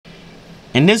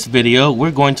In this video, we're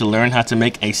going to learn how to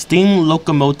make a steam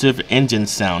locomotive engine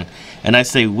sound. And I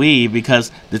say we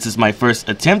because this is my first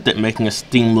attempt at making a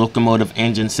steam locomotive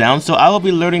engine sound, so I will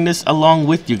be learning this along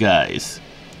with you guys.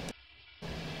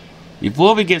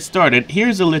 Before we get started,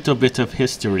 here's a little bit of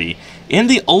history. In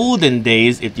the olden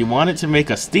days, if you wanted to make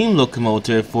a steam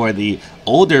locomotive for the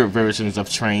older versions of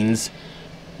Trainz,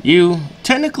 you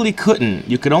technically couldn't.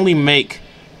 You could only make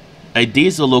a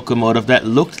diesel locomotive that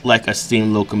looked like a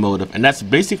steam locomotive, and that's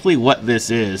basically what this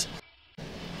is.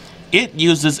 It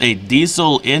uses a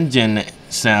diesel engine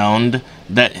sound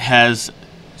that has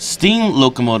steam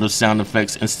locomotive sound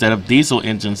effects instead of diesel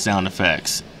engine sound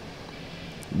effects.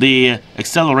 The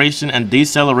acceleration and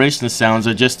deceleration sounds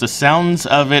are just the sounds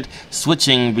of it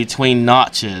switching between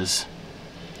notches.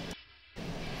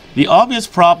 The obvious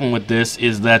problem with this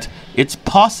is that it's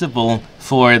possible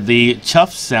for the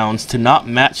chuff sounds to not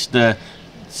match the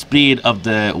speed of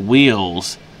the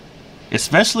wheels,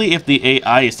 especially if the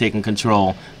AI is taking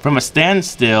control. From a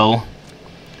standstill,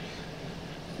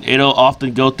 it'll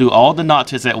often go through all the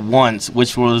notches at once,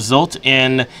 which will result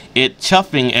in it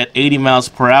chuffing at 80 miles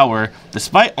per hour,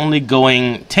 despite only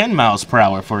going 10 miles per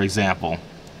hour, for example.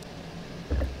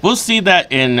 We'll see that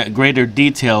in greater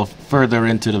detail further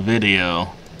into the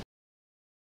video.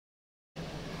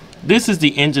 This is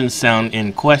the engine sound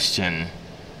in question.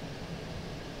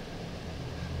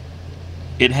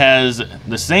 It has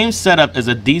the same setup as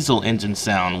a diesel engine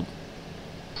sound.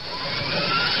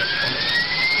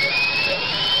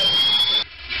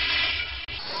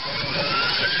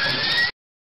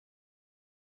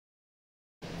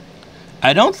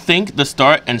 I don't think the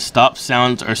start and stop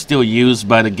sounds are still used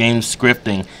by the game's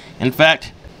scripting. In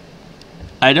fact,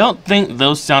 I don't think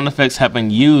those sound effects have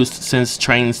been used since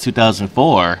Trainz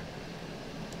 2004.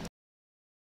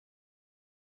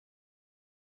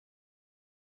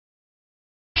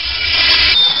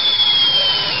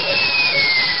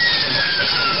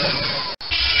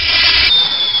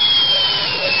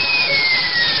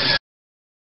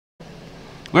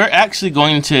 We're actually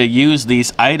going to use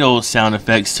these idle sound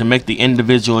effects to make the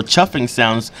individual chuffing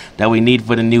sounds that we need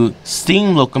for the new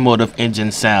steam locomotive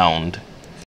engine sound.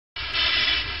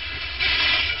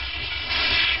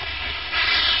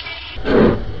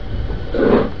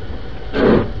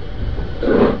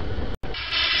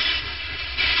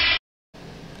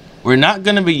 We're not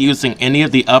going to be using any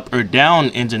of the up or down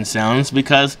engine sounds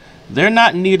because they're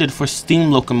not needed for steam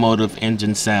locomotive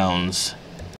engine sounds.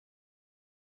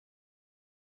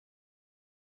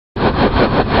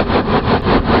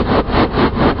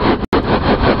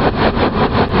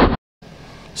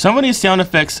 Some of these sound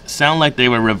effects sound like they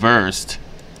were reversed.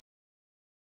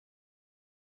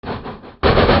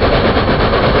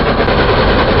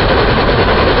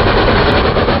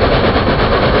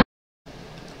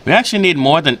 We actually need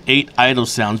more than 8 idle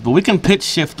sounds, but we can pitch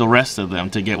shift the rest of them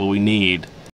to get what we need.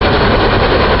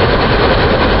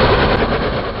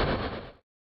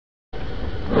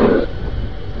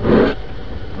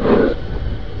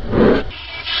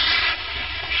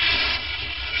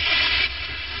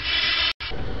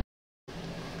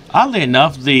 Oddly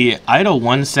enough, the idle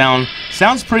one sound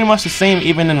sounds pretty much the same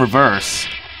even in reverse.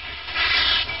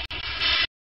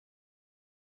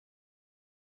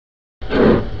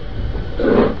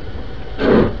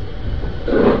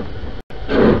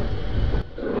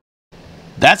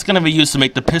 That's going to be used to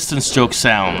make the piston stroke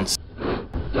sounds.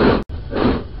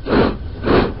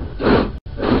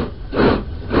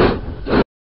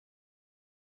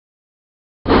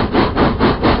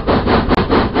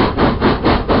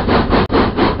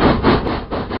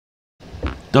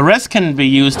 The rest can be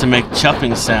used to make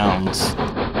chuffing sounds.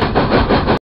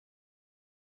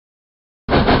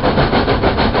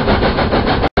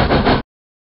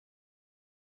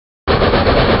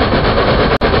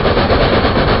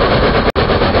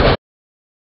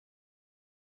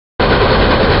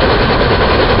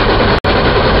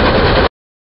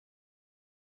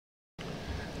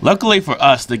 Luckily for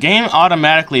us, the game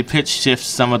automatically pitch shifts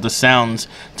some of the sounds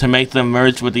to make them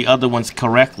merge with the other ones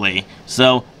correctly,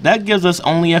 so that gives us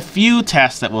only a few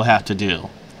tasks that we'll have to do.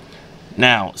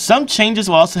 Now, some changes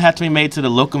will also have to be made to the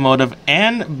locomotive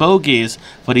and bogies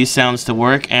for these sounds to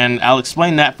work, and I'll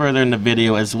explain that further in the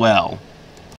video as well.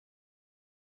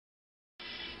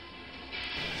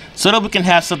 So that we can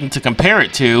have something to compare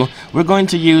it to, we're going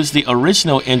to use the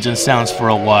original engine sounds for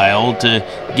a while to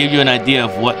give you an idea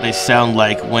of what they sound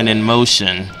like when in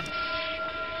motion.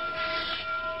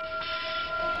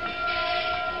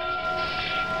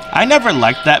 I never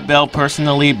liked that bell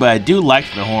personally, but I do like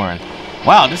the horn.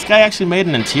 Wow, this guy actually made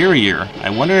an interior.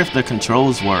 I wonder if the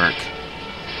controls work.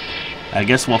 I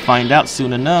guess we'll find out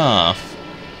soon enough.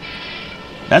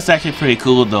 That's actually pretty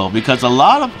cool though, because a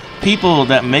lot of people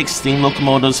that make steam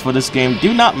locomotives for this game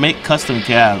do not make custom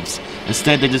cabs.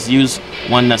 Instead, they just use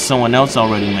one that someone else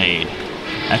already made.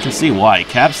 I can see why.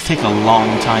 Cabs take a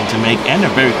long time to make and they're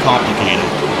very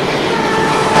complicated.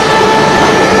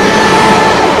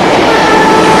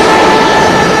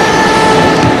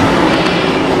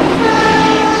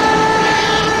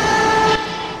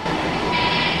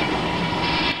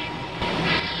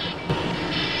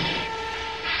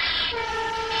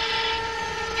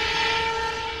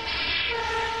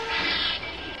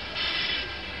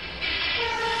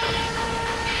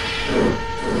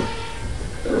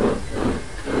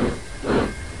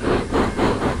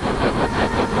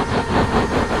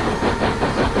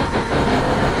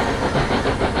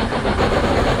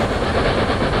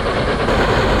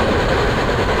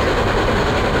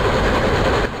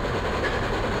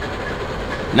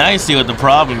 Now you see what the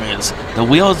problem is. The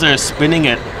wheels are spinning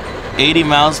at 80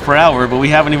 miles per hour, but we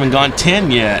haven't even gone 10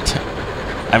 yet.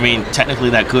 I mean, technically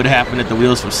that could happen if the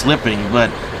wheels were slipping, but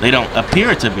they don't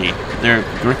appear to be. They're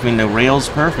gripping the rails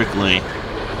perfectly.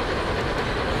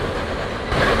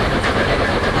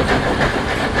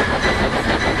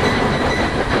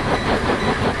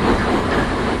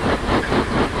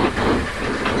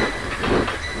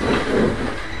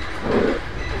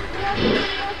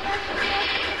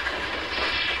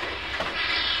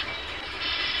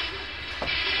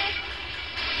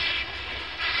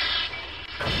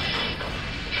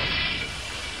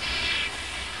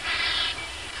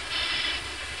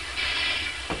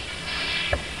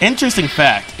 Interesting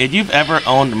fact, if you've ever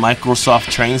owned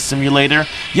Microsoft Trainz Simulator,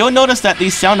 you'll notice that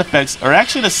these sound effects are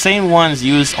actually the same ones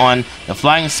used on the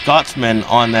Flying Scotsman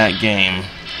on that game.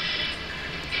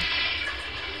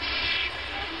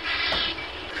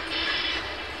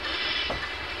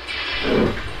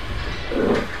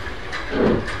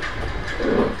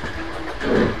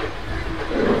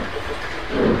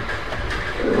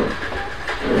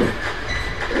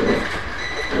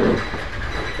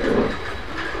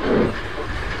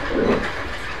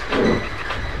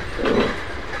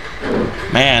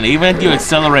 Man, even if you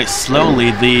accelerate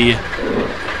slowly, the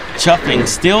chuffing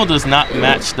still does not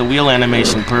match the wheel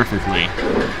animation perfectly.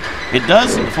 It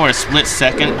does for a split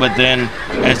second, but then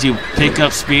as you pick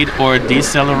up speed or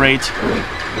decelerate,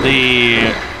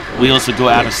 the wheels will go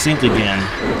out of sync again.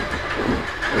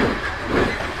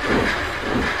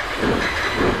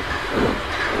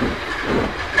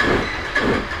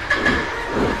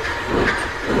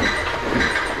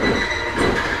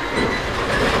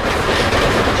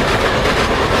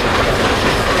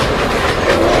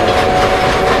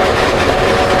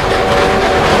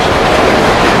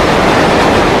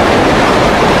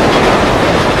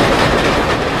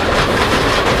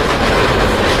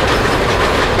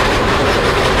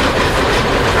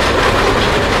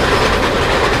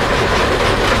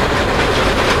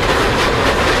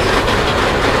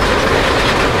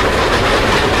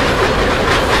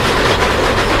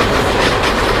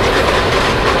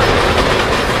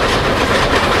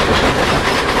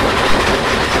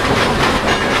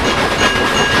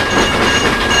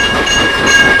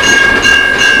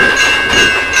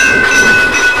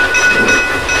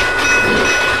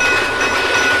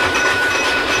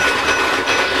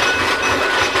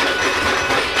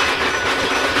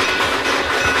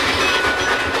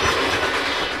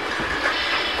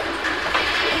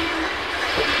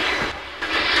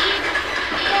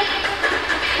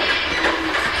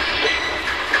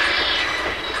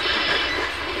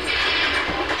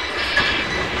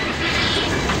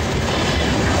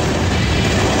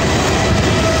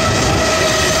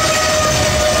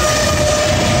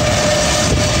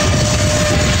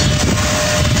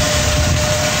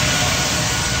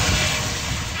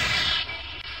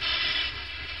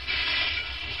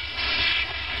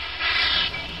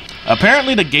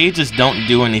 Apparently the gauges don't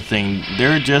do anything,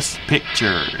 they're just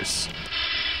pictures.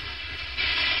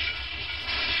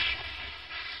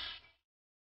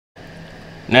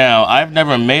 Now, I've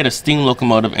never made a steam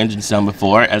locomotive engine sound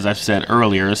before, as I've said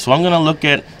earlier, so I'm going to look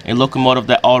at a locomotive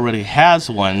that already has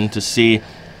one to see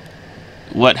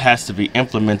what has to be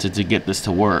implemented to get this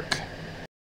to work.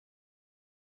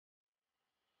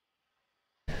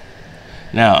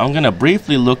 Now, I'm going to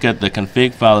briefly look at the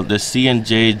config file of the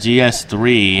C&J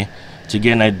GS3 to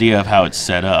get an idea of how it's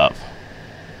set up.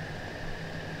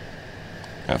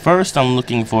 Now, first, I'm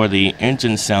looking for the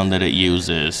engine sound that it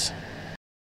uses.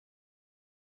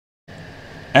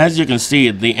 As you can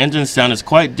see, the engine sound is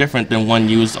quite different than one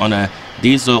used on a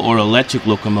diesel or electric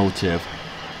locomotive.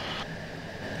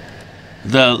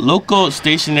 The loco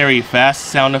stationary fast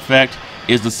sound effect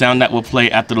is the sound that will play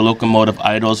after the locomotive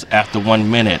idles after 1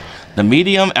 minute. the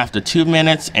medium after 2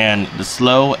 minutes, and the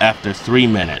slow after 3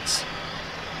 minutes.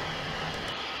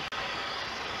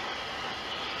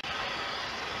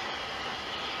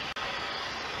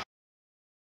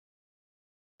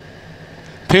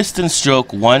 Piston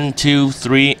stroke 1, 2,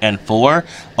 3, and 4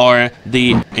 are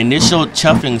the initial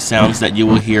chuffing sounds that you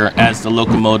will hear as the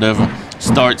locomotive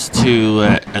starts to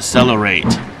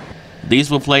accelerate.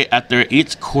 These will play after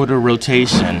each quarter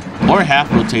rotation or half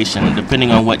rotation,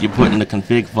 depending on what you put in the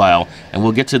config file, and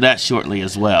we'll get to that shortly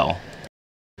as well.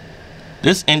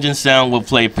 This engine sound will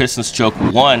play piston stroke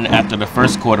 1 after the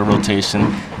first quarter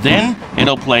rotation, then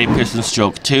it'll play piston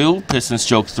stroke 2, piston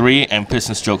stroke 3, and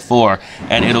piston stroke 4,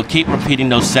 and it'll keep repeating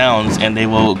those sounds, and they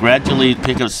will gradually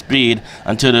pick up speed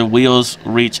until the wheels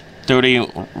reach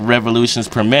 30 revolutions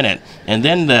per minute, and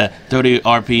then the 30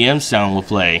 RPM sound will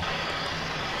play.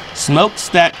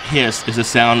 Smokestack hiss is the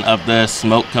sound of the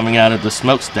smoke coming out of the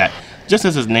smokestack, just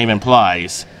as its name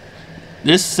implies.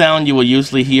 This sound you will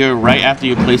usually hear right after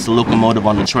you place the locomotive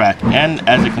on the track and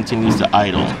as it continues to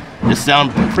idle. This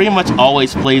sound pretty much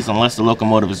always plays unless the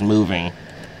locomotive is moving.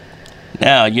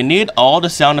 Now, you need all the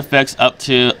sound effects up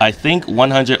to, I think,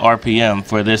 100 RPM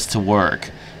for this to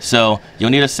work. So, you'll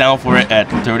need a sound for it at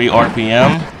 30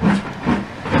 RPM,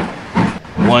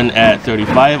 one at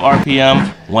 35 RPM,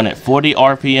 one at 40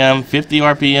 RPM, 50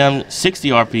 RPM, 60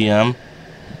 RPM,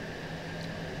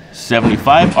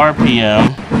 75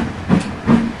 RPM,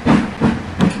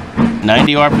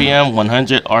 90 RPM,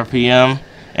 100 RPM,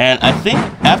 and I think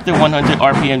after 100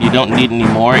 RPM you don't need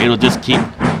any more. It'll just keep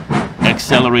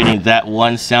accelerating that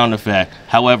one sound effect.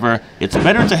 However, it's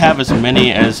better to have as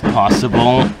many as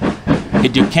possible.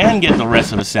 If you can get the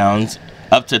rest of the sounds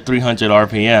up to 300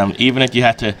 RPM, even if you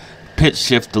have to pitch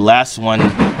shift the last one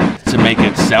to make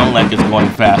it sound like it's going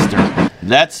faster,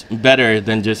 that's better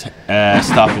than just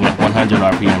stopping at 100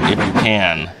 RPM if you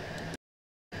can.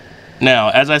 Now,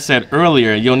 as I said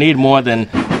earlier, you'll need more than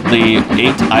the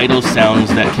 8 idle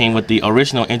sounds that came with the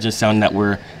original engine sound that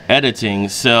we're editing.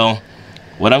 So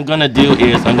what I'm going to do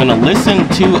is I'm going to listen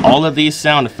to all of these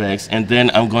sound effects, and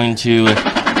then I'm going to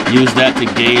use that to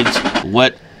gauge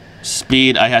what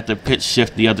speed I have to pitch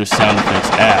shift the other sound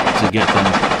effects at to get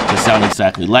them to sound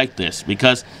exactly like this.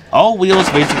 Because all wheels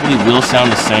basically will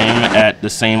sound the same at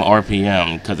the same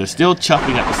RPM, because they're still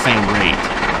chuffing at the same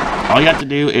rate. All you have to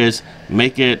do is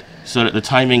make it so that the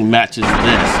timing matches this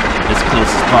as close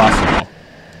as possible.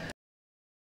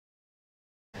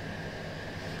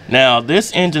 Now,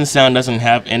 this engine sound doesn't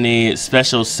have any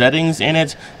special settings in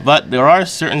it, but there are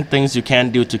certain things you can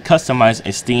do to customize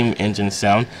a steam engine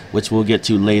sound, which we'll get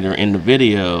to later in the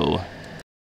video.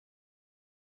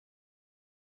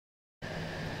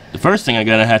 The first thing I'm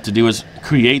gonna have to do is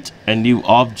create a new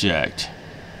object,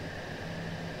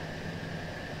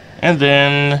 and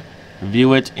then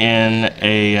view it in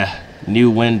a new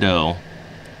window.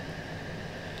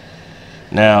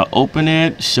 Now open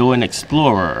it, show in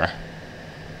Explorer.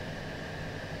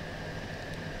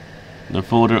 The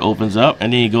folder opens up,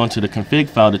 and then you go into the config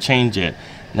file to change it.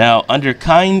 Now under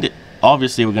kind,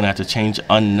 obviously we're gonna have to change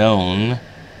unknown.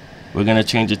 We're gonna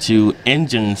change it to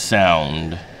engine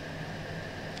sound.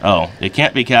 Oh, it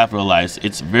can't be capitalized.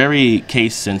 It's very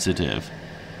case sensitive.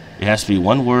 It has to be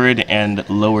one word and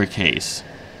lowercase.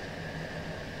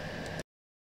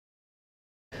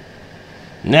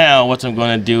 Now what I'm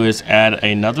going to do is add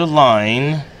another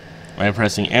line by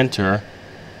pressing enter,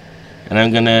 and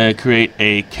I'm going to create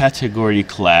a category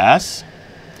class.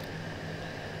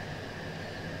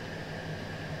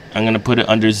 I'm going to put it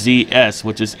under ZS,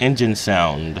 which is engine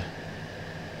sound.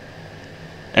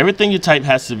 Everything you type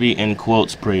has to be in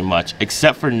quotes pretty much,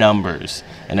 except for numbers.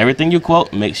 And everything you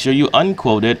quote, make sure you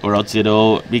unquote it or else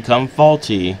it'll become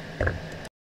faulty.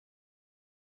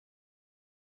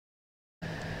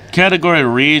 Category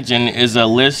region is a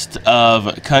list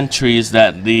of countries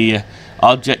that the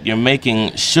object you're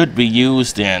making should be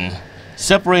used in,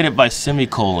 separated by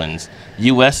semicolons.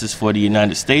 US is for the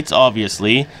United States,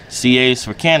 obviously. CA is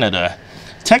for Canada.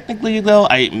 Technically though,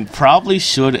 I probably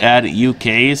should add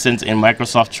UK, since in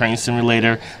Microsoft Train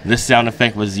Simulator this sound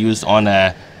effect was used on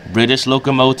a British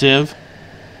locomotive.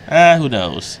 Who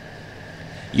knows.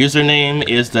 Username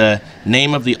is the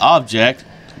name of the object,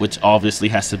 which obviously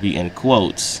has to be in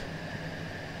quotes.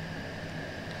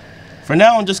 For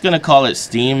now, I'm just going to call it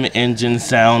Steam Engine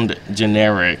Sound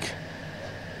Generic.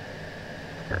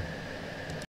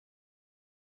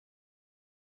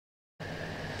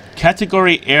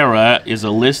 Category era is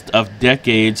a list of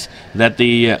decades that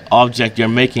the object you're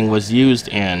making was used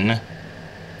in,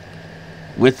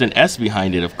 with an S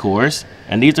behind it, of course,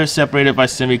 and these are separated by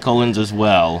semicolons as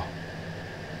well.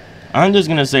 I'm just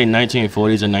going to say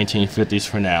 1940s and 1950s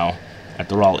for now.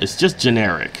 After all, it's just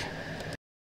generic.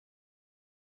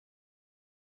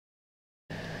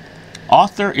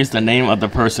 Author is the name of the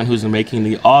person who's making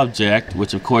the object,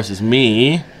 which of course is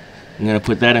me. I'm going to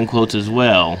put that in quotes as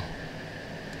well.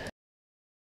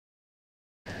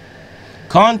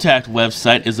 Contact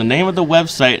website is the name of the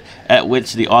website at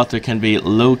which the author can be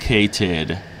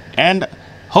located and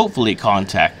hopefully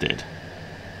contacted,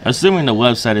 assuming the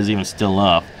website is even still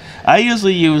up. I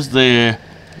usually use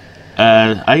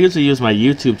my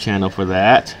YouTube channel for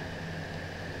that.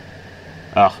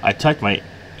 Oh, I typed my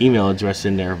email address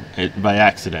in there by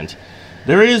accident.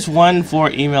 There is one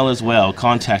for email as well,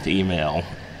 contact email.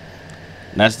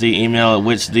 That's the email at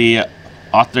which the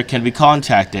author can be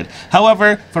contacted.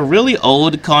 However, for really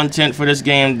old content for this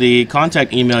game, the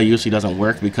contact email usually doesn't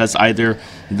work because either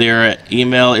their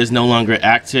email is no longer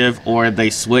active or they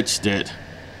switched it,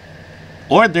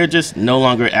 or they're just no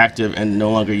longer active and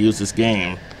no longer use this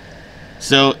game.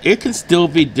 So it can still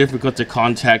be difficult to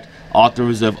contact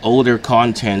authors of older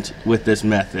content with this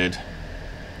method.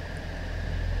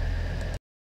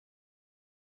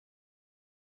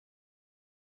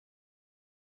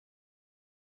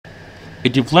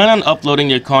 If you plan on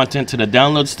uploading your content to the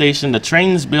download station, the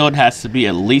Trainz build has to be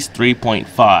at least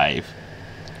 3.5.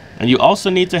 And you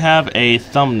also need to have a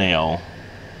thumbnail.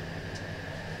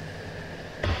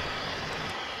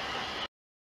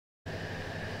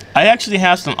 I actually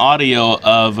have some audio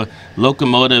of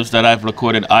locomotives that I've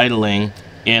recorded idling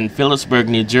in Phillipsburg,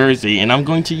 New Jersey, and I'm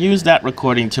going to use that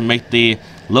recording to make the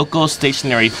local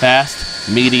stationary fast,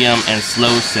 medium, and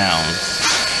slow sounds.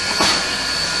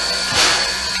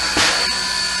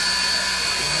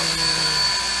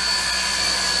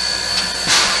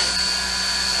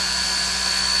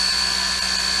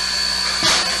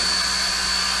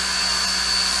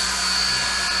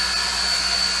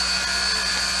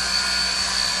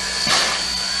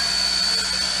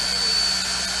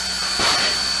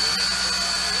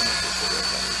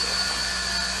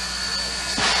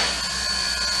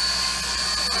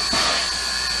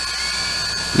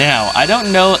 Now, I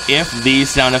don't know if these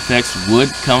sound effects would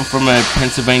come from a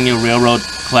Pennsylvania Railroad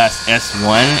Class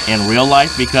S1 in real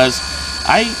life because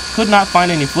I could not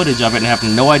find any footage of it and have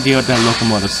no idea what that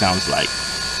locomotive sounds like.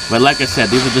 But like I said,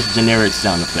 these are just generic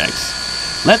sound effects.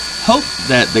 Let's hope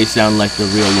that they sound like the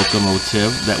real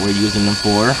locomotive that we're using them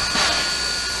for.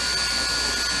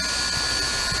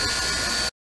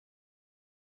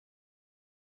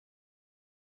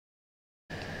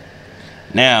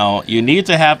 Now, you need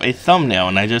to have a thumbnail,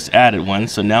 and I just added one,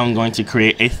 so now I'm going to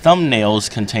create a thumbnails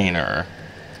container.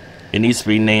 It needs to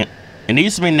be named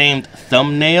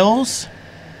thumbnails.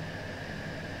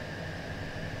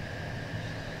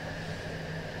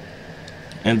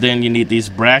 And then you need these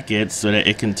brackets so that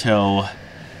it can tell.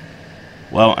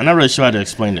 Well, I'm not really sure how to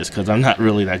explain this because I'm not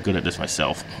really that good at this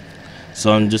myself.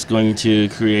 So I'm just going to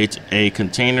create a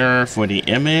container for the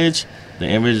image. The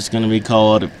image is going to be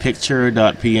called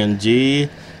picture.png. It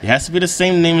has to be the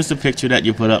same name as the picture that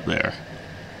you put up there.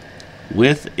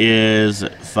 Width is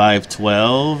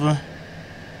 512.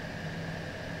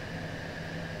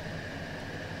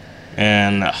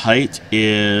 And height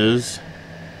is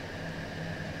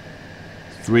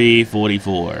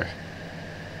 344.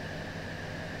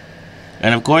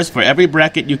 And of course, for every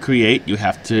bracket you create, you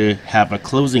have to have a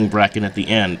closing bracket at the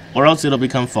end, or else it'll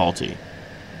become faulty.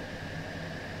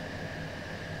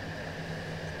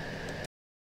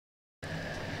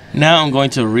 Now I'm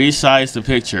going to resize the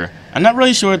picture. I'm not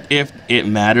really sure if it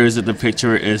matters that the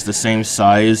picture is the same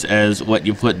size as what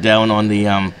you put down on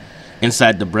the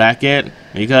inside the bracket,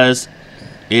 because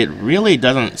it really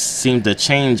doesn't seem to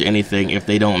change anything if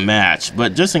they don't match.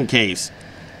 But just in case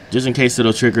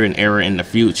it'll trigger an error in the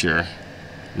future,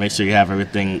 make sure you have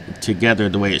everything together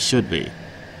the way it should be.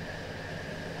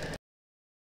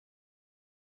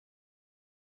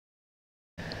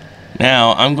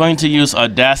 Now, I'm going to use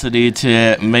Audacity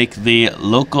to make the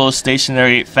local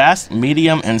stationary fast,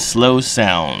 medium, and slow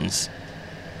sounds.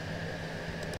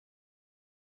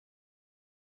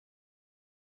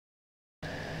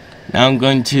 Now I'm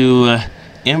going to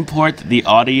import the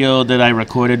audio that I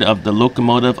recorded of the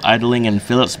locomotive idling in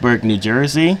Phillipsburg, New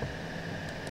Jersey.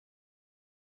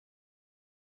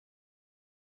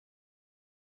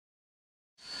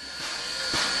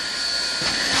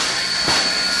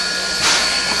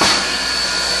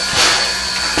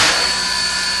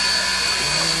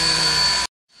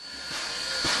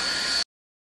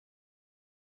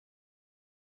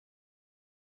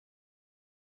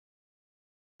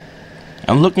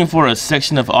 I'm looking for a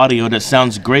section of audio that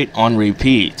sounds great on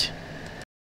repeat.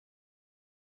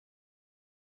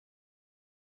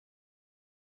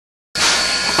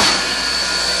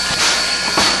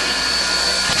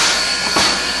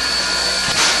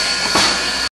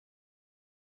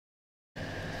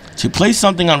 To play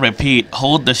something on repeat,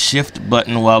 hold the shift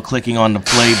button while clicking on the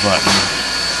play button.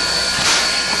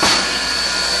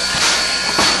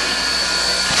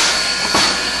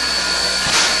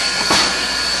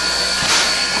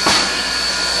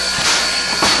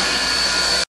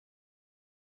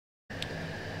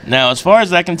 Now, as far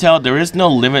as I can tell, there is no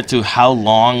limit to how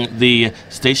long the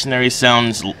stationary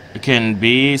sounds can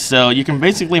be, so you can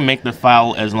basically make the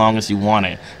file as long as you want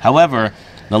it. However,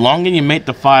 the longer you make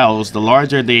the files, the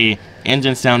larger the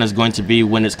engine sound is going to be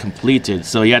when it's completed,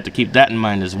 so you have to keep that in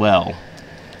mind as well.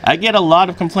 I get a lot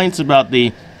of complaints about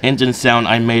the engine sound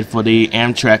I made for the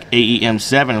Amtrak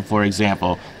AEM7, for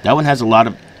example. That one has a lot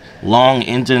of long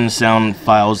engine sound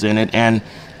files in it, and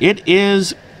it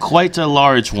is quite a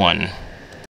large one.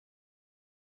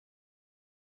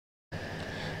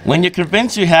 When you're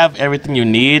convinced you have everything you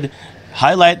need,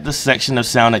 highlight the section of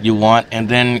sound that you want and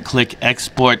then click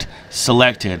Export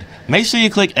Selected. Make sure you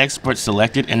click Export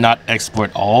Selected and not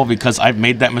Export All, because I've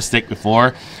made that mistake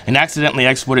before and accidentally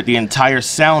exported the entire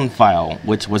sound file,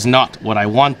 which was not what I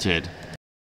wanted.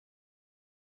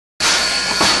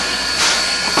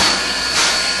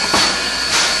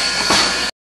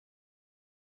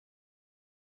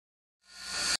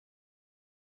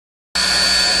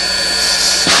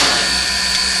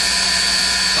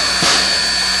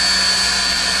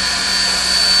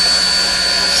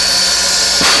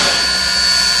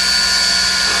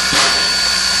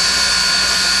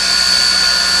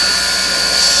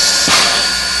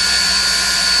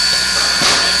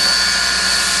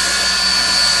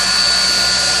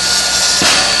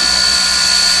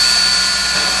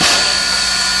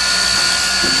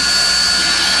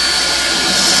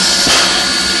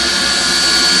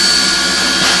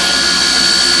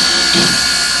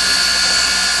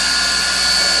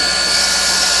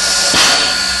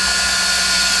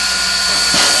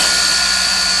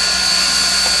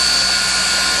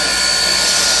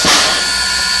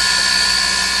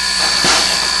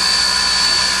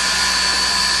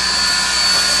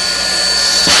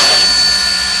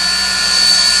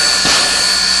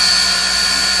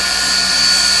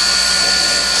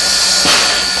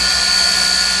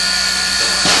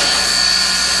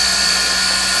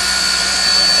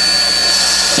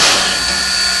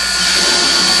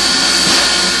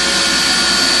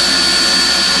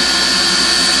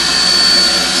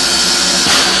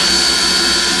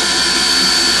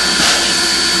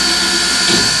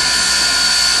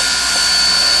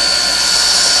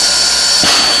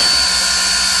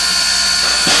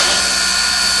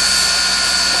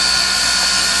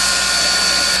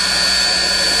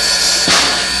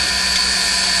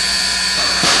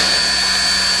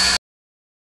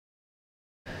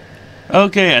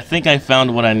 Okay, I think I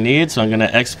found what I need, so I'm going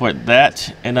to export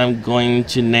that, and I'm going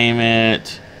to name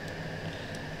it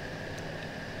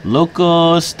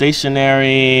Loco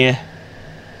Stationary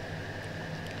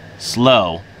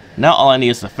Slow. Now all I need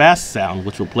is the fast sound,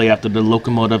 which will play after the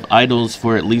locomotive idles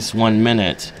for at least 1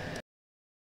 minute.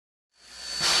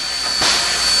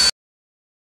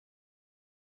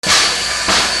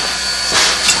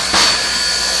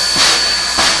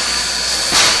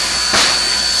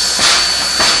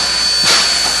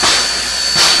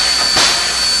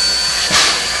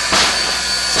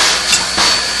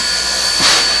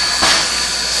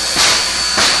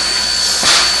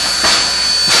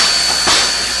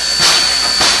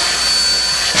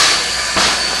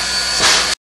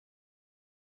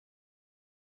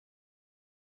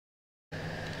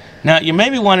 Now, you may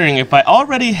be wondering, if I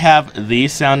already have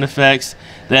these sound effects,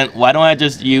 then why don't I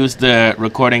just use the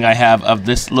recording I have of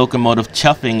this locomotive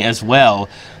chuffing as well?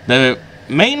 The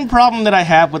main problem that I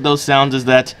have with those sounds is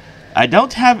that I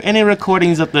don't have any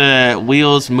recordings of the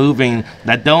wheels moving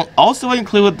that don't also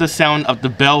include the sound of the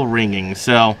bell ringing,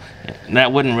 so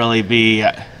that wouldn't really be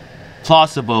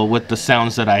plausible with the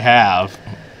sounds that I have.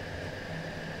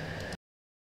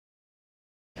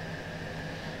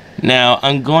 Now,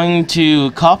 I'm going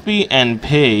to copy and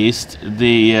paste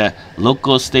the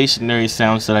local stationary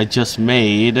sounds that I just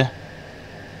made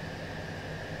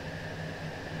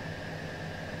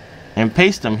and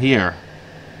paste them here.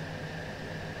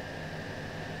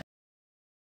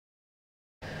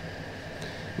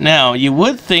 Now, you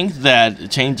would think that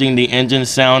changing the engine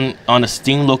sound on a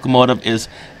steam locomotive is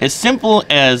as simple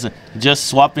as just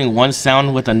swapping one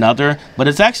sound with another, but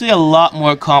it's actually a lot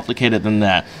more complicated than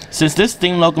that. Since this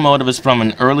steam locomotive is from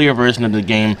an earlier version of the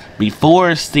game,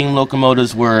 before steam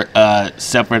locomotives were a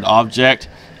separate object,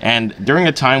 and during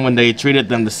a time when they treated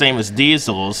them the same as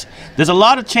diesels, there's a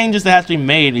lot of changes that have to be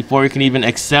made before you can even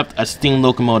accept a steam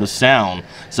locomotive sound.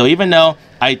 So even though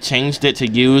I changed it to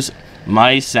use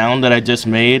my sound that I just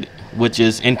made, which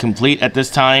is incomplete at this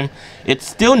time, it's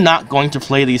still not going to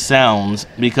play these sounds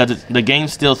because the game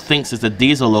still thinks it's a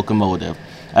diesel locomotive.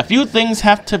 A few things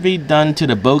have to be done to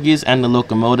the bogies and the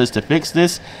locomotives to fix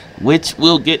this, which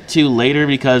we'll get to later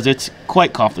because it's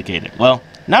quite complicated. Well,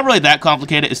 not really that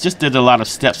complicated, it's just there's a lot of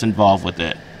steps involved with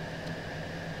it.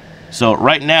 So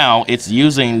right now, it's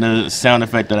using the sound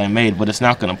effect that I made, but it's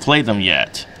not going to play them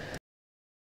yet.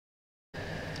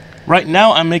 Right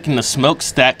now, I'm making the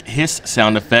smokestack hiss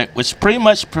sound effect, which pretty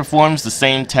much performs the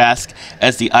same task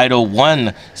as the idle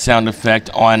 1 sound effect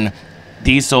on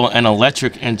diesel and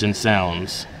electric engine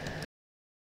sounds.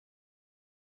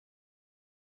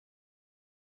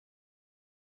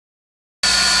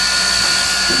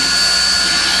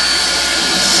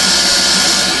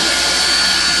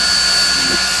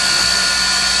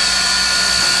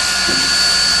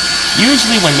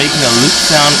 Usually when making a loop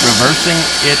sound, reversing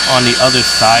it on the other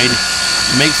side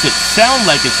makes it sound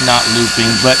like it's not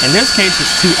looping, but in this case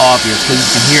it's too obvious because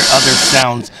you can hear other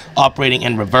sounds operating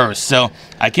in reverse, so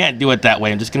I can't do it that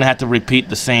way. I'm just going to have to repeat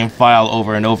the same file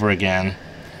over and over again.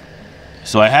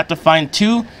 So I have to find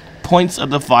 2 points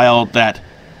of the file that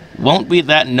won't be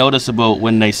that noticeable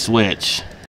when they switch.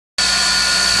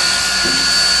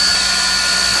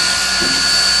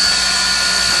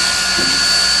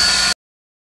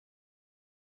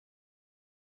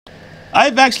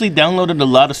 I've actually downloaded a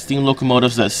lot of steam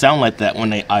locomotives that sound like that when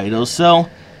they idle, so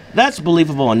that's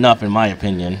believable enough in my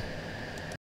opinion.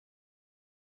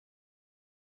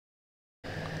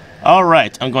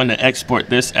 Alright, I'm going to export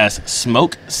this as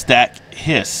smokestack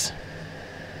hiss.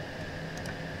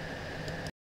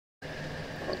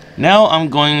 Now I'm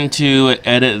going to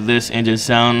edit this engine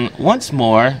sound once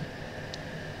more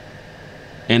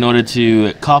in order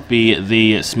to copy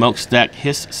the smokestack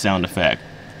hiss sound effect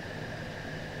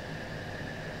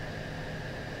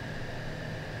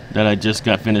that I just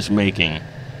got finished making.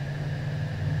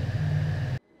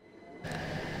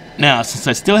 Now, since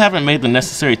I still haven't made the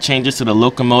necessary changes to the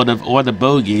locomotive or the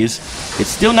bogies, it's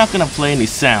still not going to play any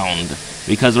sound,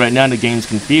 because right now the game's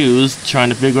confused, trying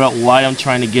to figure out why I'm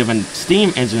trying to give a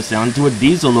steam engine sound to a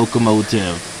diesel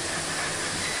locomotive.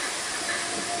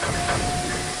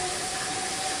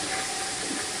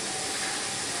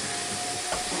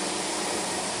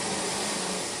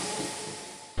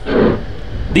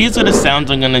 These are the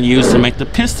sounds I'm going to use to make the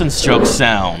piston stroke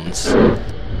sounds.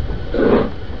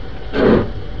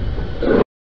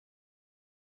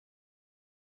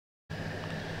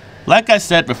 Like I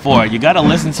said before, you gotta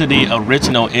listen to the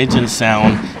original engine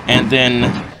sound and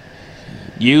then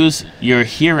use your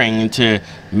hearing to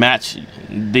match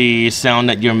the sound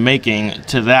that you're making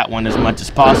to that one as much as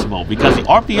possible, because the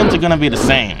RPMs are gonna be the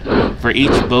same for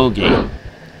each bogie.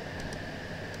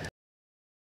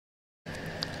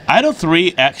 Idle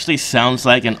 3 actually sounds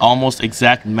like an almost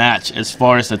exact match as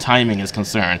far as the timing is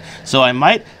concerned, so I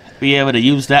might be able to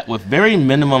use that with very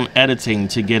minimum editing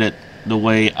to get it the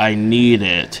way I need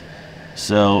it.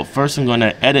 So first I'm going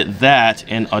to edit that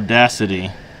in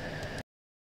Audacity.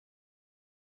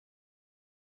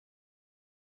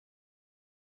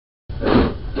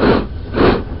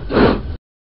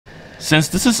 Since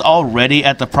this is already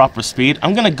at the proper speed,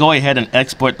 I'm going to go ahead and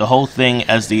export the whole thing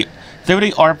as the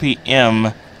 30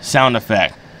 RPM sound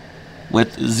effect,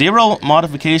 with 0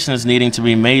 modifications needing to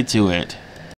be made to it.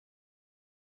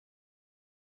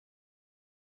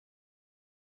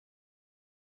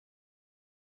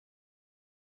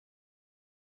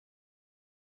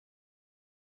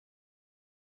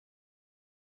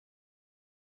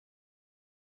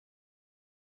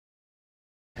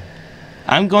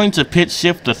 I'm going to pitch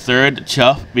shift the 3rd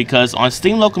chuff because on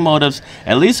steam locomotives,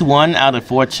 at least 1 out of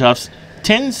 4 chuffs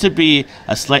tends to be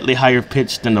a slightly higher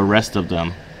pitch than the rest of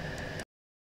them.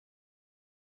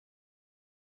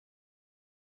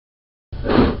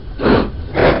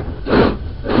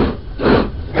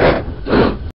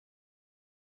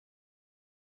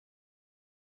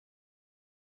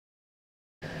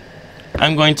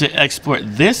 I'm going to export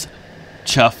this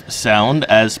chuff sound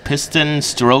as piston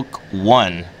stroke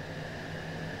 1.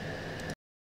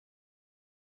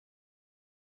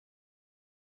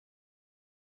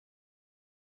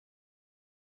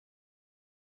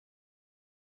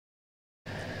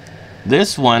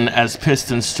 This one as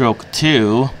piston stroke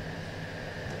 2.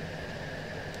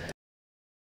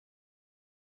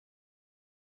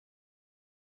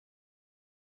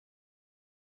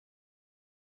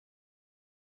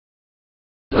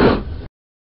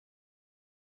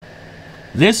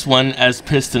 This one as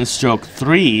piston stroke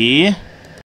 3.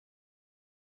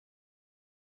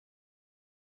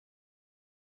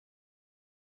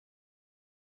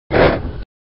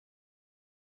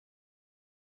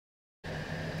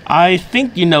 I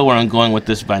think you know where I'm going with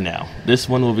this by now. This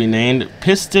one will be named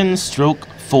Piston Stroke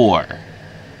 4.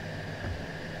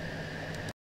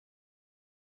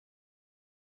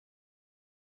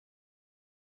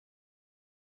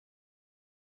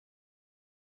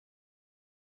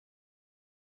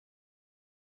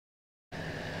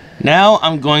 Now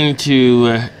I'm going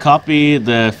to copy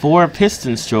the 4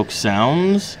 piston stroke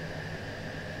sounds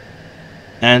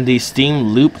and the steam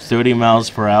loop 30 miles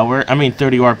per hour, 30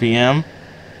 RPM,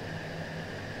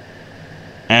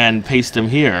 and paste them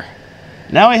here.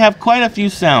 Now I have quite a few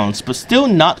sounds, but still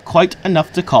not quite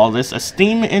enough to call this a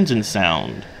steam engine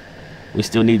sound. We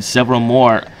still need several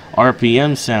more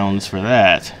RPM sounds for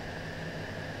that.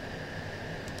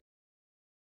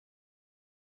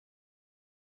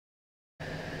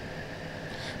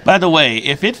 By the way,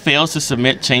 if it fails to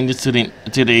submit changes to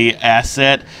the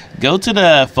asset, go to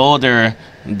the folder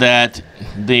that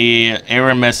the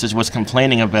error message was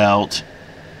complaining about.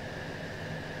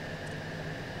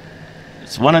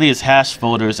 It's one of these hash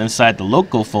folders inside the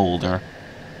local folder.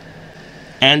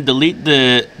 And delete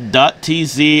the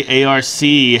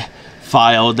 .tzarc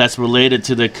file that's related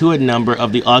to the CUID number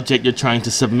of the object you're trying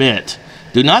to submit.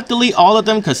 Do not delete all of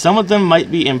them, because some of them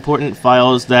might be important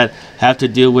files that have to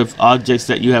do with objects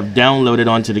that you have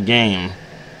downloaded onto the game.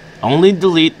 Only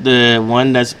delete the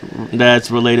one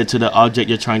that's related to the object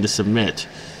you're trying to submit.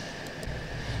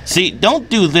 See, don't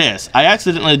do this. I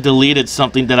accidentally deleted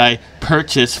something that I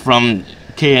purchased from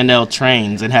K&L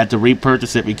Trainz and had to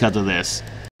repurchase it because of this.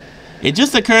 It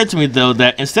just occurred to me though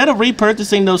that instead of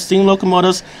repurchasing those steam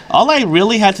locomotives, all I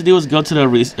really had to do was go to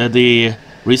the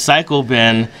recycle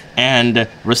bin and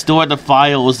restore the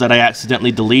files that I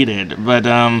accidentally deleted, but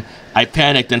I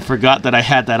panicked and forgot that I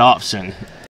had that option.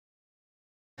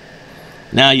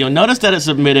 Now you'll notice that it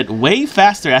submitted way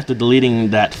faster after deleting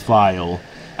that file.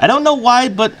 I don't know why,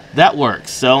 but that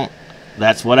works, so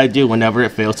that's what I do whenever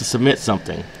it fails to submit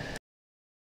something.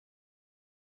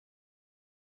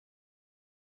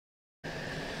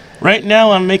 Right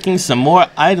now I'm making some more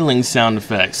idling sound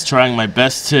effects, trying my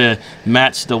best to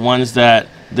match the ones that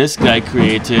this guy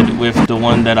created with the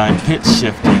one that I'm pitch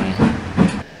shifting.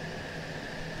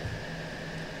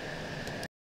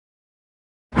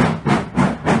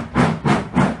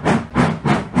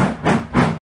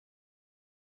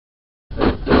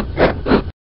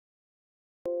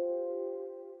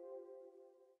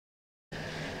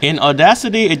 In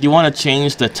Audacity, if you want to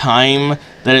change the time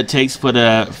that it takes for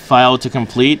the file to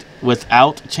complete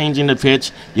without changing the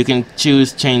pitch, you can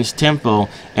choose change tempo,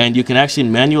 and you can actually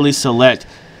manually select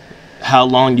how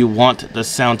long you want the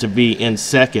sound to be in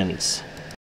seconds.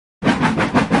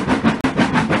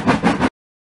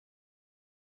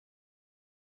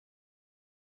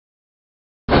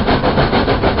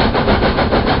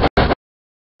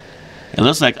 It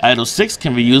looks like idle 6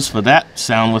 can be used for that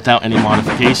sound without any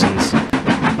modifications.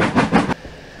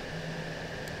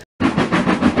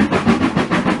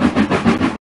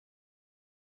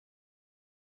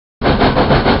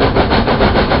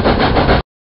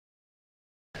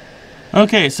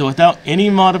 Okay, so without any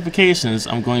modifications,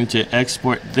 I'm going to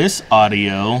export this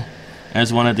audio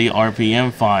as one of the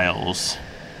RPM files.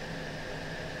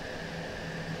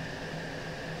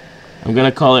 I'm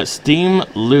going to call it Steam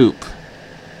Loop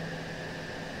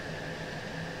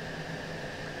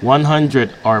 100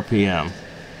 RPM.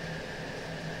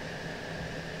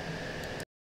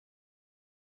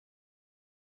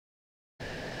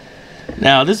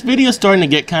 Now, this video is starting to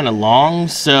get kind of long,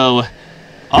 so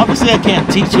obviously I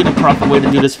can't teach you the proper way to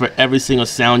do this for every single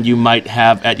sound you might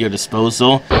have at your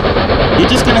disposal. You're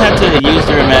just going to have to use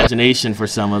your imagination for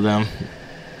some of them.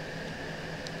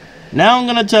 Now I'm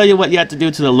going to tell you what you have to do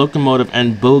to the locomotive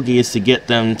and bogies to get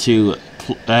them to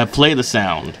play the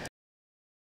sound.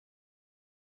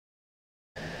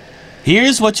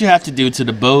 Here's what you have to do to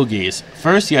the bogies.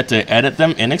 First, you have to edit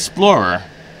them in Explorer.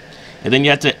 And then you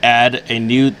have to add a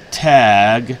new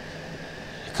tag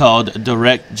called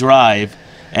Direct Drive.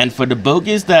 And for the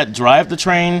bogies that drive the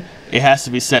train, it has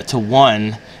to be set to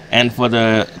 1. And for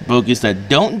the bogies that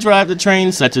don't drive the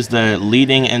train, such as the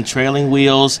leading and trailing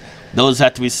wheels, those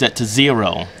have to be set to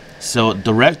 0. So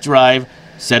Direct Drive,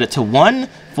 set it to 1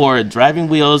 for driving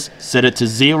wheels, set it to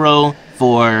 0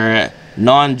 for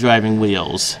non-driving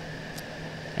wheels.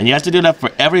 And you have to do that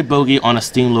for every bogie on a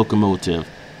steam locomotive.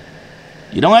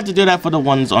 You don't have to do that for the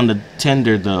ones on the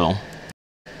tender though.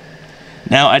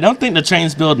 Now, I don't think the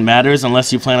Trainz build matters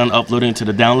unless you plan on uploading to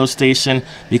the download station,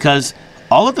 because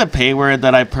all of the payware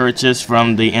that I purchased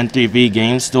from the N3V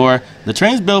game store, the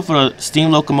Trainz build for the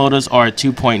steam locomotives are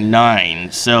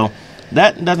 2.9, so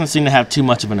that doesn't seem to have too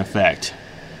much of an effect.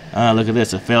 Look at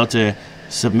this, I failed to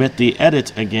submit the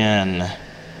edit again.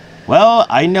 Well,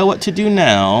 I know what to do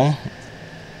now.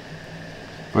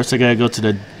 First I gotta go to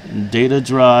the data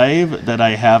drive that I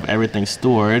have everything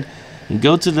stored. And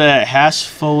go to the hash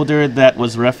folder that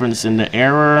was referenced in the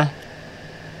error.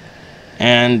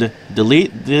 And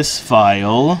delete this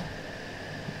file.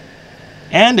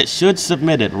 And it should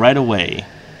submit it right away.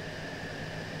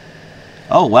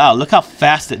 Oh wow, look how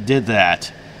fast it did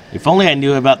that. If only I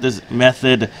knew about this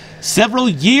method several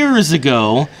years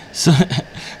ago. So,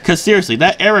 because seriously,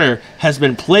 that error has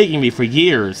been plaguing me for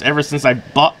years, ever since I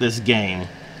bought this game.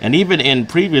 And even in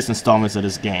previous installments of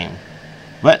this game.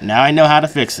 But now I know how to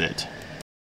fix it.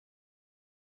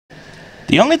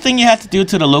 The only thing you have to do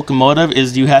to the locomotive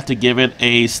is you have to give it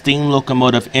a steam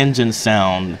locomotive engine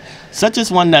sound, such as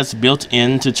one that's built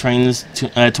into Trainz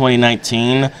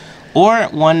 2019, or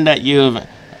one that you've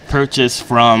purchased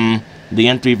from the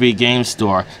N3V game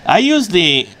store. I use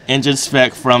the engine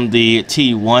spec from the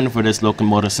T1 for this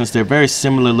locomotive since they're very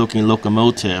similar looking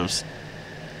locomotives.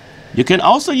 You can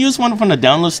also use one from the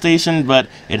download station, but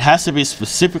it has to be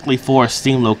specifically for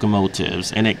steam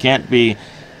locomotives, and it can't be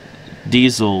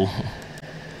diesel.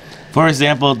 For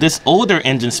example, this older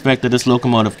engine spec that this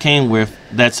locomotive came with,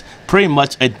 that's pretty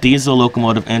much a diesel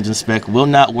locomotive engine spec, will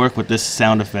not work with this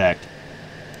sound effect.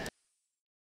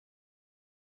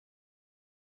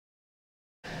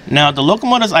 Now, the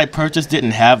locomotives I purchased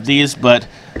didn't have these, but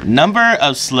number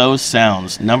of slow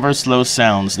sounds,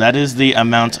 that is the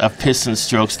amount of piston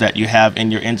strokes that you have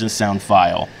in your engine sound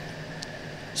file.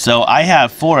 So I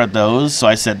have 4 of those, so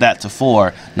I set that to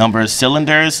 4. Number of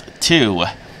cylinders, 2.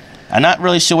 I'm not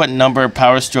really sure what number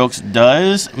power strokes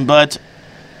does, but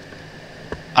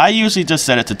I usually just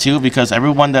set it to 2 because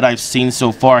everyone that I've seen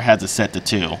so far has it set to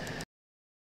 2.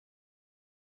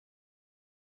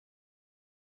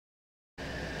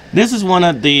 This is one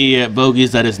of the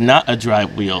bogies that is not a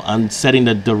drive wheel. I'm setting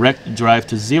the direct drive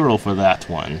to 0 for that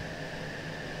one.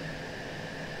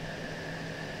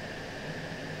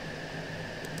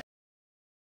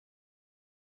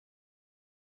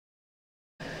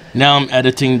 Now I'm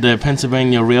editing the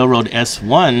Pennsylvania Railroad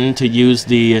S1 to use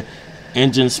the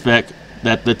engine spec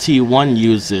that the T1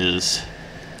 uses.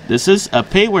 This is a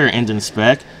payware engine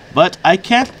spec, but I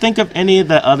can't think of any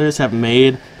that others have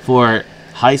made for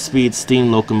high-speed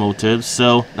steam locomotives,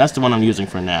 so that's the one I'm using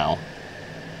for now.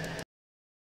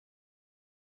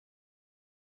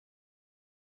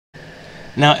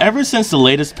 Now, ever since the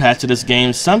latest patch of this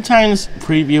game, sometimes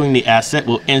previewing the asset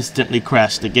will instantly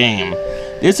crash the game.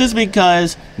 This is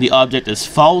because the object is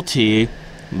faulty,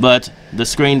 but the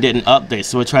screen didn't update,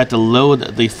 so it tried to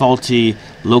load the faulty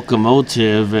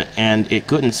locomotive and it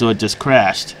couldn't, so it just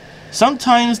crashed.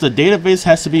 Sometimes the database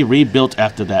has to be rebuilt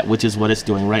after that, which is what it's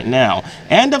doing right now.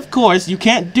 And of course, you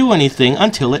can't do anything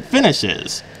until it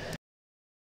finishes.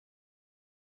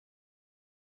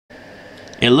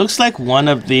 It looks like one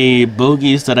of the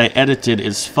bogies that I edited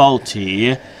is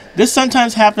faulty. This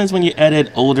sometimes happens when you edit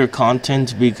older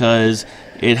content because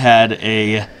it had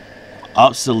a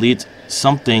obsolete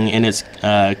something in its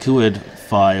QID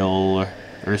file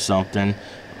or something.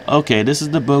 Okay, this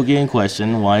is the bogie in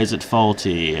question. Why is it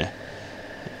faulty?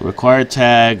 Required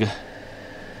tag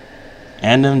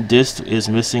enginesound is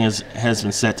missing, has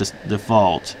been set to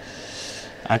default.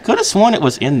 I could have sworn it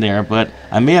was in there, but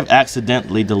I may have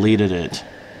accidentally deleted it.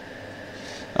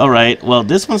 Alright, well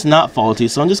this one's not faulty,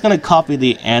 so I'm just going to copy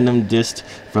the enginesound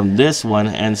from this one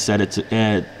and set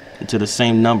it to the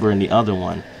same number in the other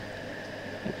one.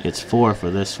 It's 4 for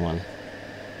this one.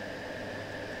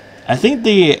 I think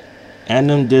the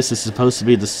enginesound is supposed to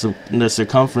be the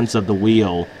circumference of the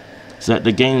wheel, so that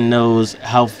the game knows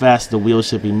how fast the wheel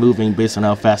should be moving based on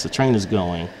how fast the train is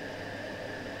going.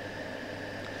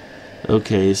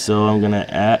 Okay, so I'm gonna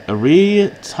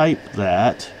retype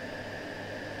that.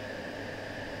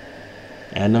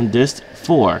 Enginesound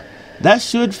 4. That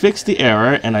should fix the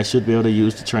error, and I should be able to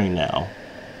use the train now.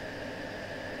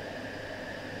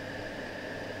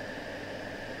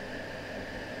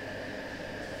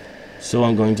 So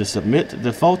I'm going to submit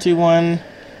the faulty one,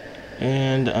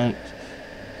 and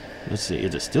let's see,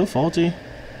 is it still faulty?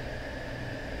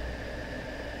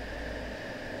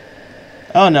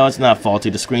 Oh no, it's not faulty,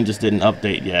 the screen just didn't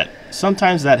update yet.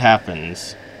 Sometimes that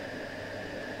happens.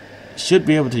 Should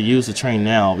be able to use the train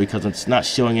now because it's not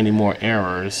showing any more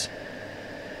errors.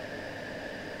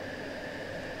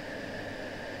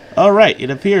 Alright,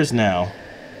 it appears now.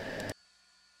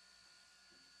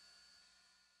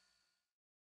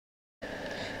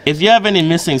 If you have any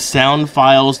missing sound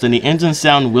files, then the engine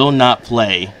sound will not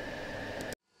play.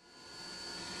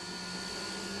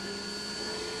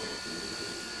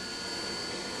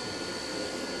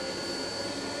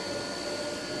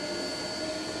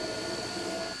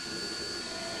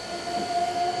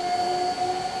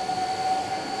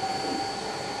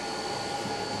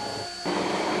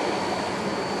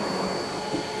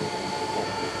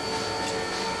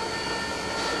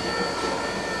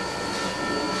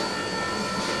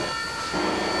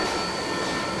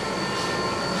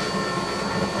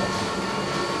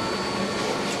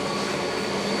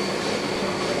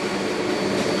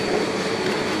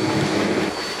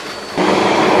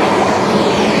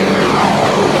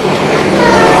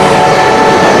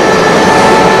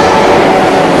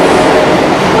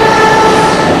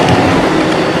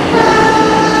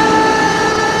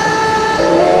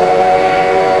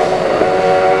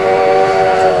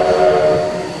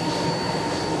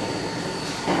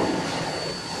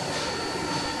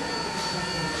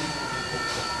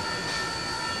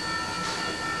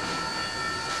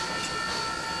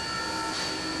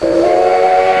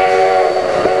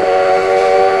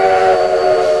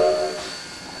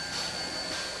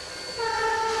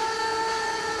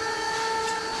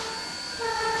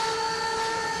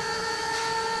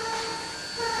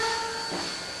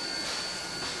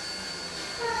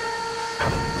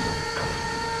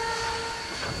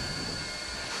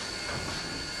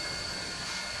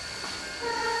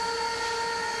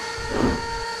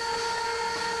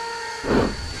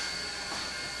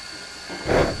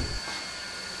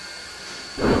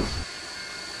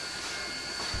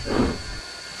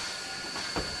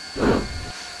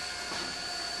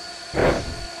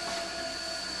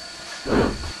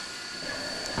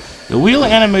 The wheel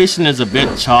animation is a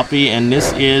bit choppy, and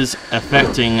this is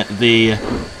affecting the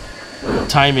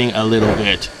timing a little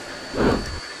bit.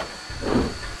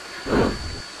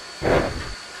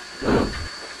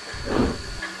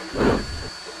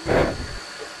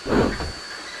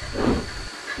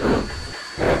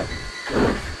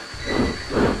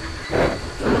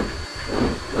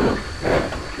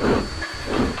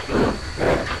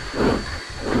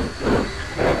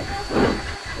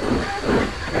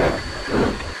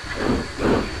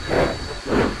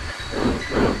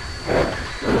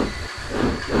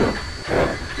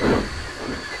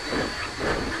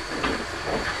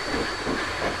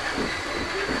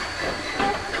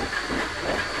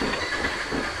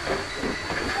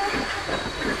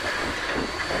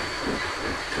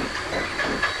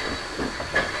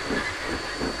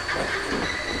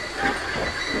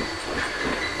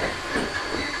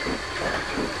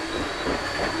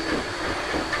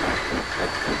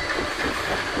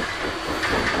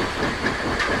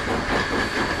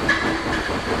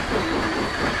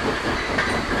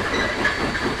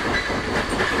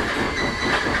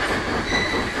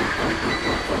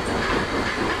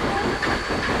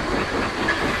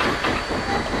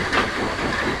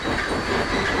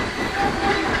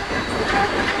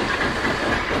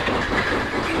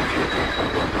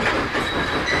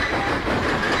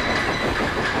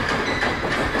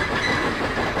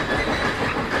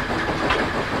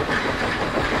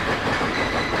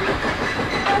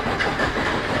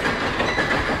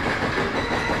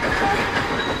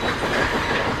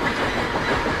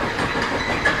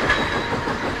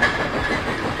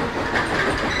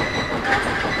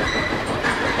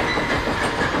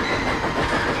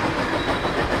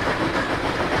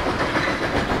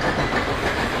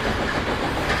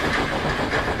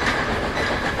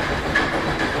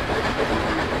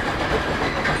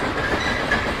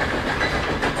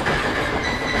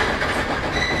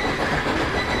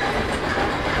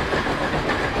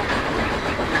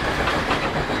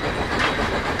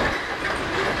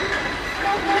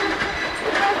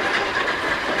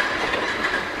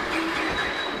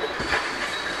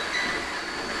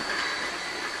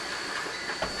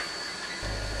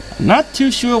 Not too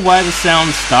sure why the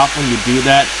sound stopped when you do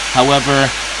that. However,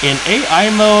 in AI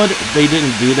mode, they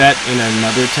didn't do that in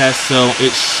another test, so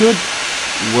it should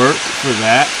work for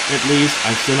that at least.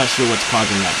 I'm still not sure what's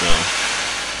causing that though.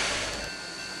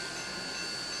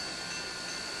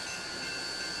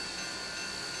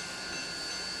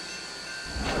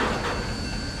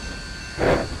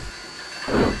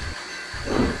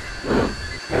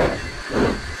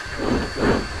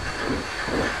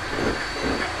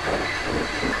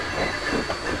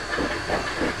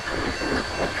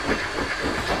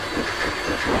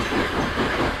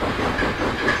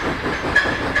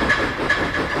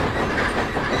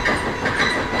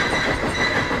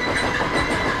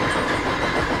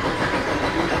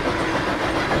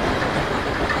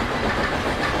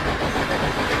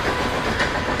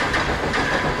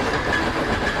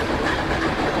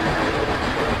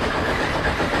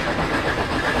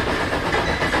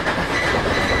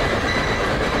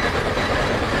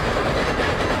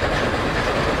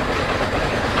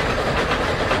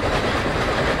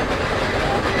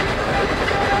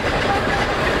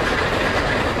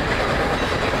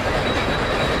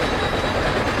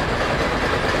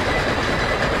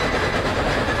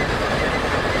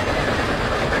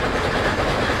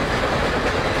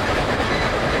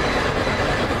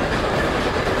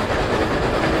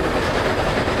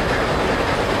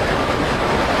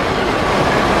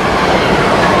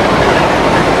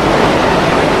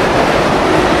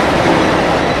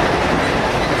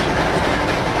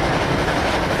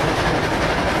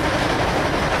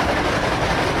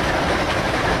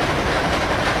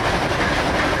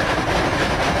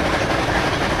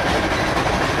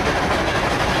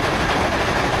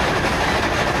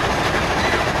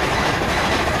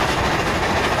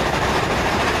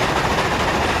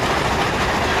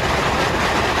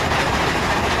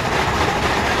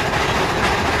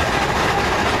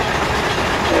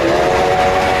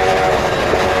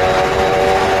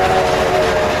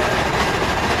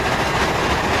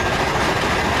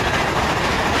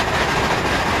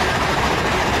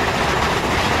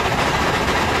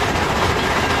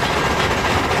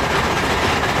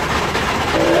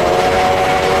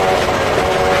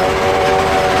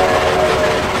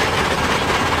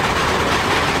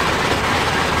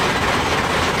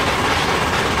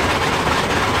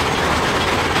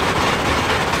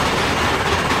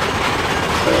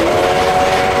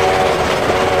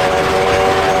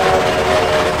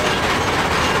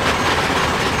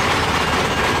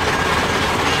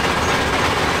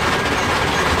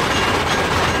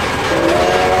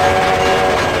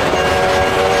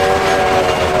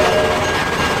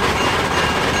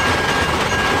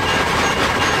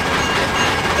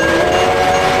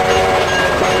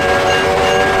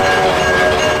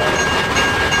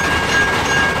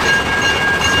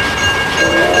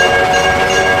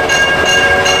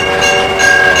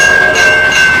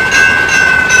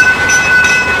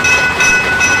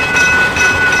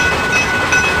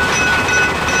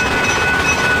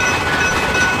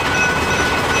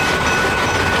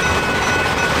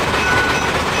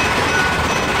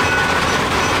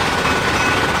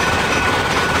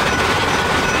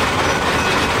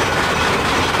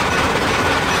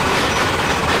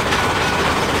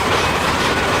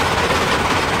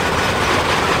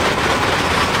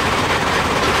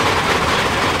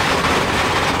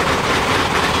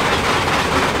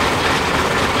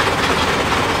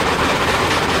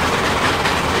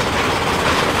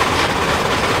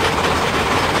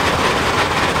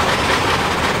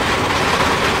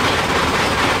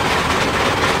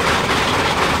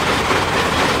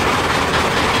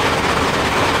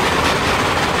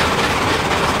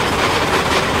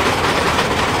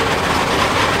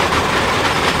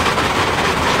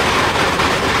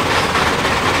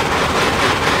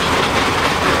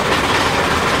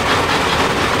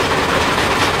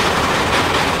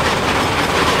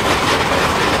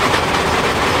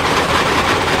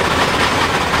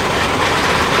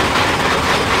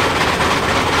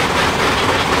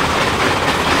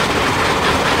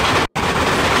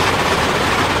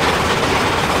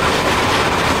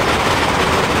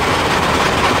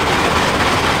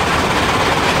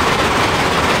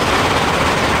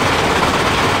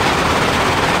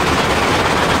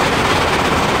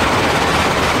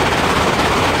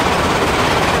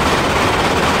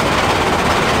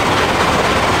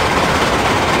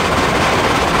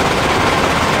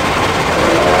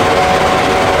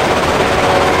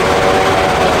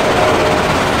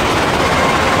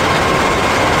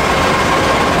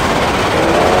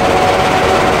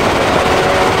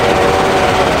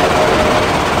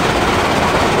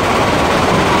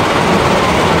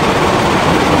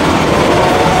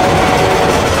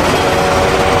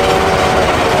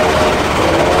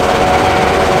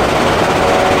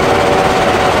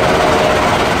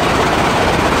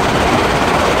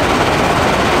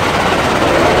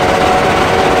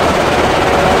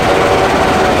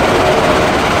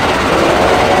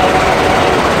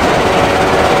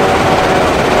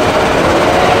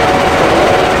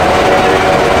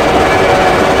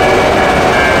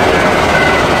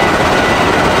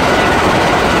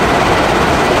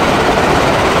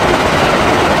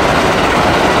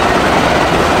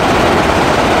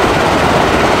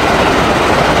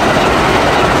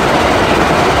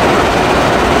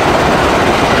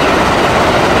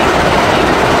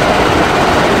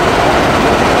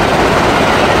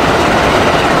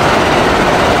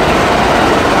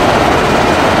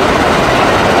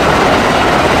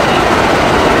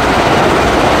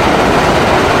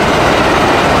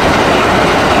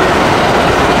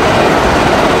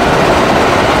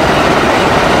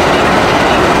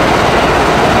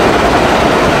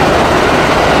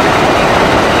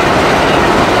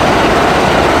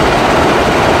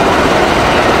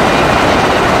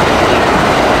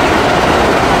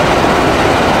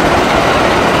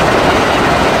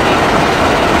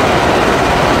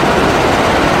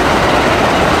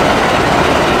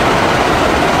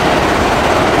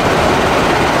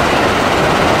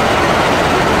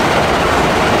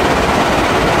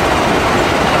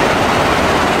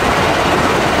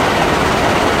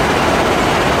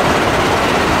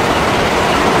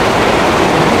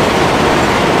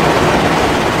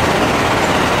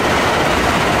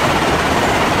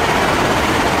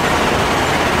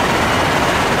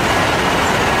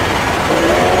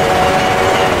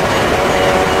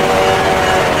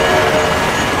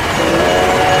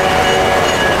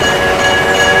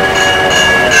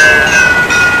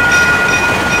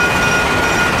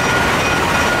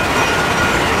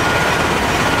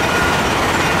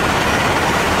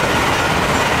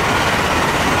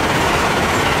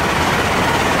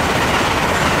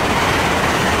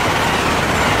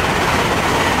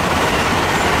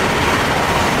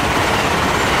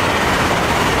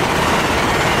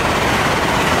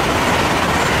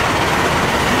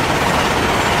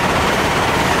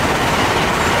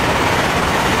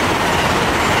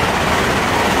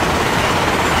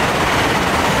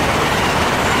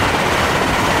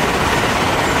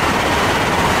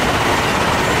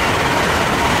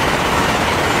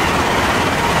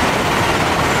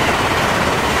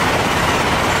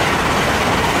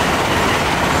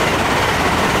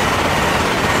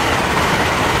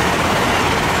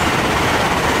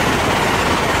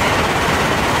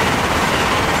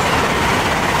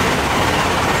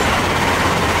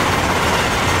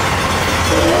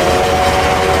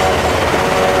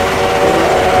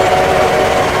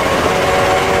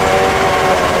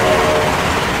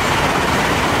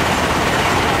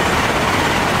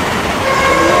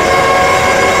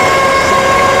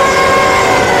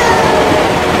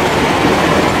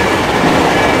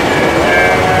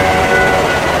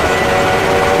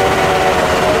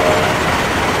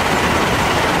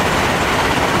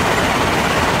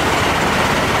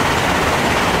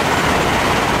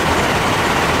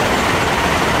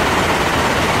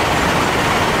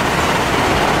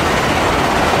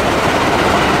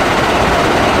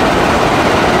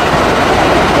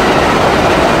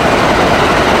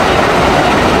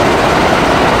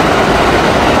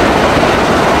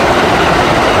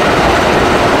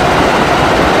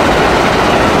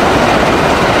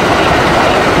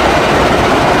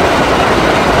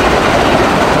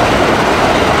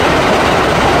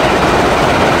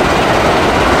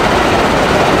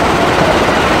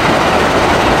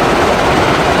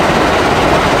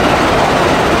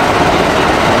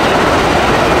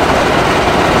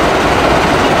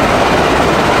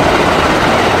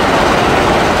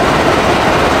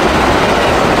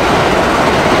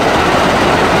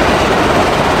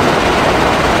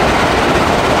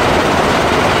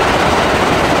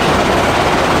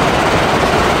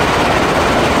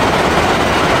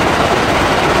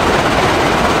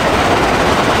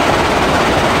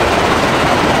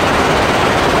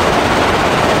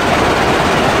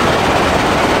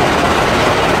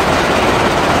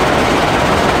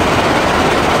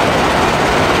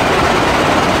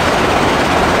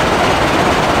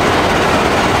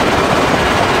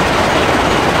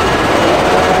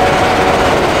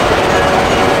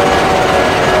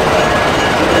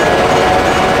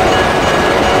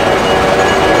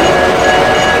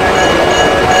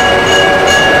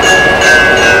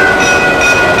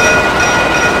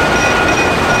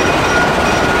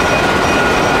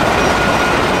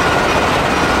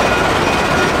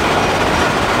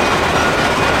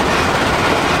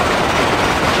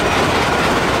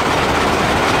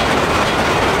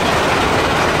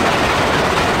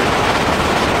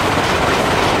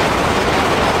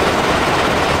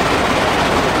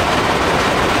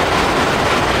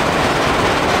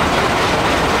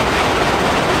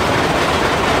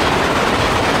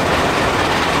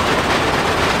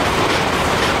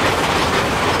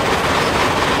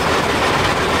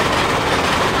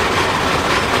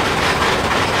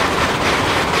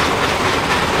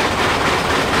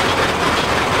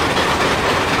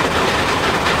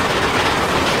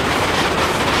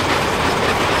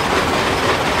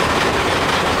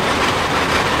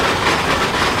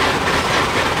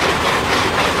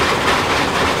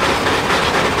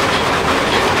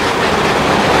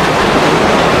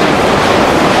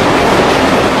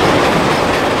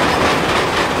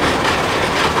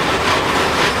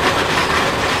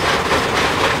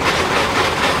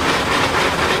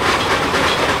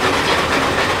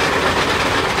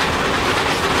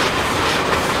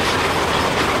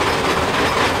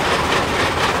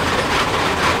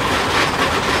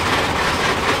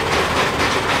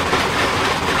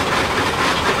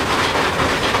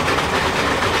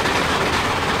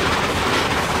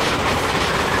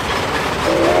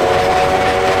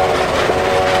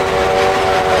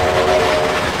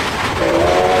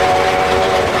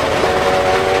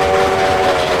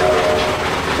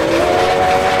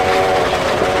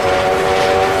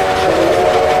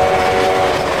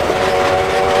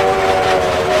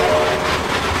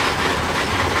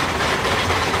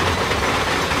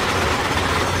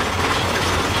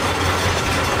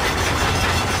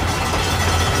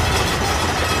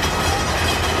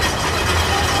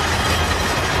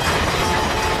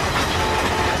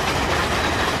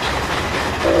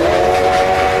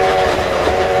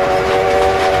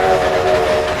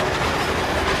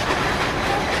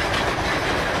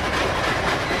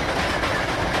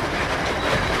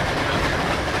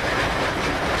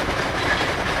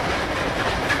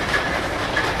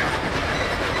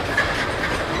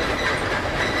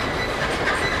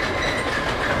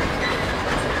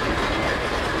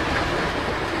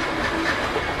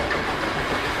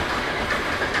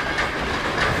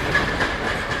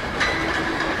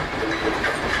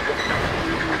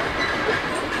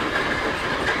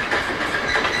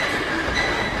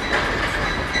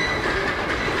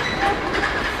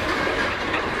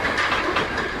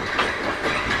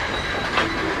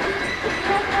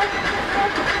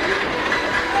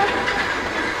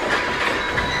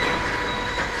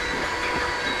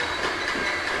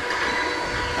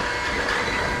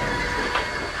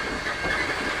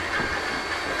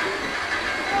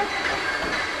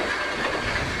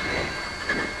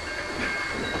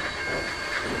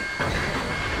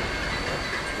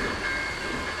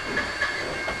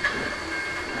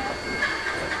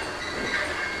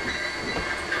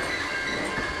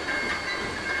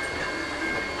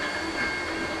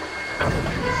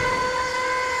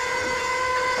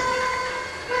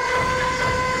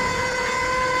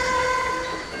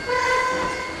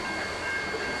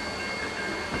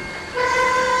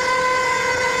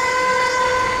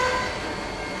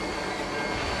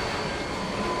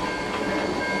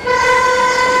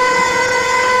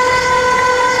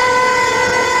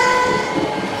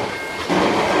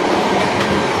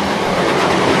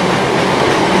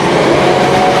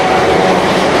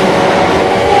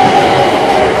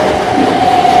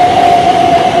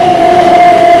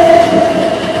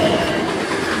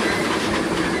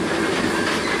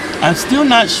 I'm still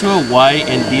not sure why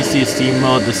in DCC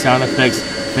mode the sound effects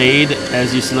fade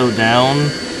as you slow down,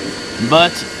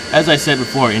 but as I said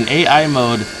before, in AI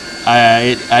mode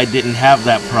I didn't have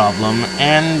that problem,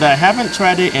 and I haven't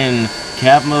tried it in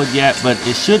cab mode yet, but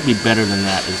it should be better than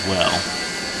that as well.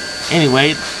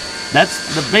 Anyway,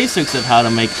 that's the basics of how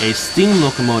to make a steam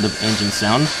locomotive engine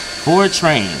sound for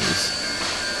Trainz.